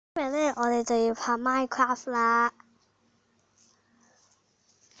今日呢，我哋就要拍 Minecraft 啦。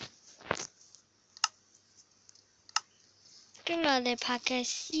今日我哋拍嘅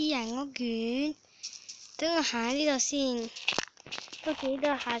私人屋苑，等我行喺呢度先，都幾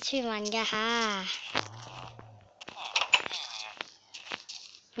多下村民㗎吓。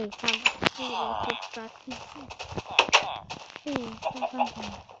翻返去。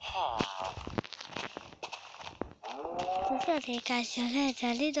首先我哋介紹呢，就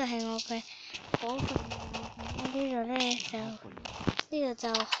呢度係我嘅房瞓啊。呢度呢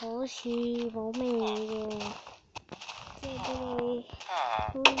就好似冇咩嘢嘅，即係俾你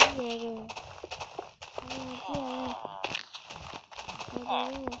鋪啲嘢嘅。之後呢，我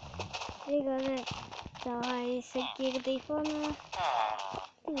哋呢個呢就係食嘢嘅地方啦。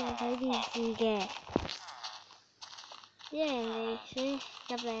呢度睇電視嘅，因為人哋想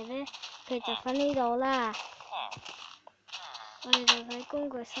入嚟呢，佢就瞓呢度啦。我哋就睇工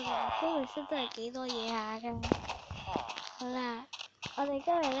具室啦，工具室都係幾多嘢下㗎。好啦，我哋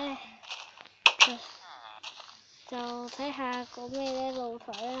今日呢，就睇下個咩呢，露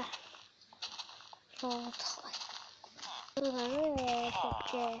台啦，露台咩食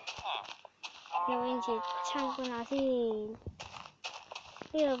嘅，游泳池參觀下先。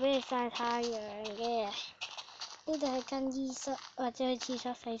呢度俾你曬太陽嘅，呢度係更衣室或者去廁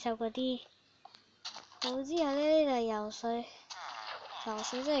所洗手嗰啲。好，之後呢度游水。游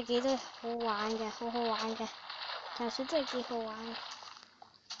水真係幾多好玩嘅，好好玩嘅。游水真係幾好玩。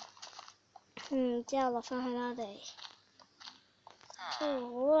之後落返去啦，我哋。好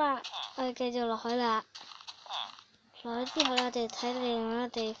啦，我哋繼續落去啦。落去之後呢，我哋睇另外一個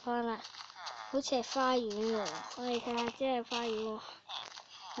地方啦，好似係花園喎。我哋睇下，真係花園喎。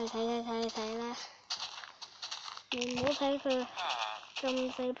我哋睇啦。你唔好睇佢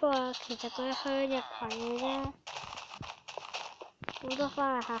咁細棵啊，其實佢係向日葵嘅啫。好多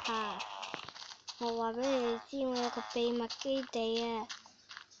花啊，哈哈！我話俾你哋知，我有個秘密基地啊，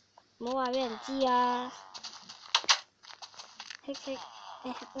唔好話俾人知啊！你行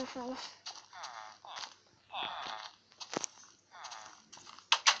啦。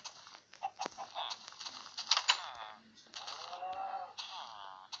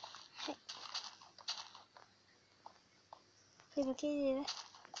秘密基地呢？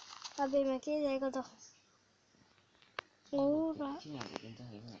秘密基地喺嗰度。好啦，今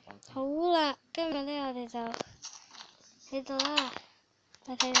日呢，我哋就喺度啦。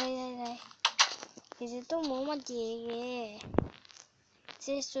睇，其實都冇乜嘢嘅，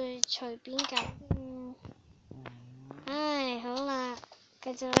只係隨便搞。唉，好啦，繼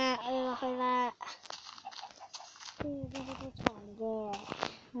續啦，我哋落去啦。呢度都好多床嘅，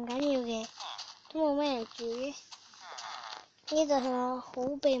唔緊要嘅，都冇咩人住。呢度係我好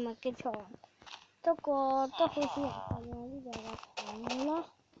秘密嘅床，不過都好少人瞓啊。呢度有個床咁咯。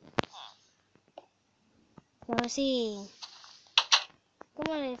走先，咁我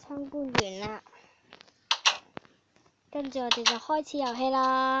哋參觀完啦，跟住我哋就開始遊戲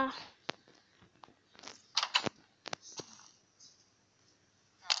啦。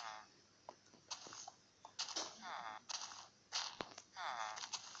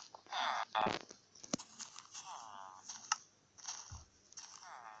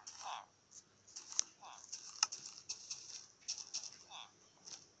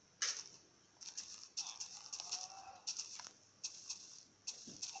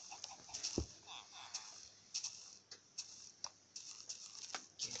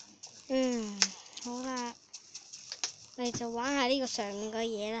好啦，我哋就玩下呢個上面嘅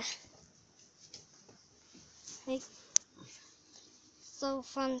嘢啦。收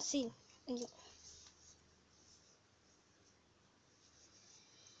返先，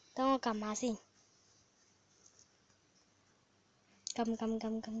等我撳下先，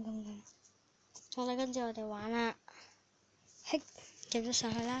撳。好啦，跟住我哋玩啦。入咗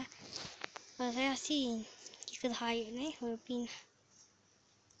上去啦。我哋睇下先，呢個太陽呢去咗邊？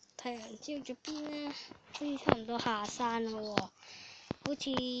太陽照咗邊呢？好似差唔多下山啦喎，好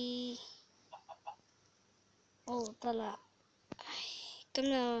似得啦。咁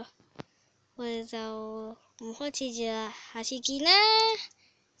就我哋就唔開始住啦，下次見啦。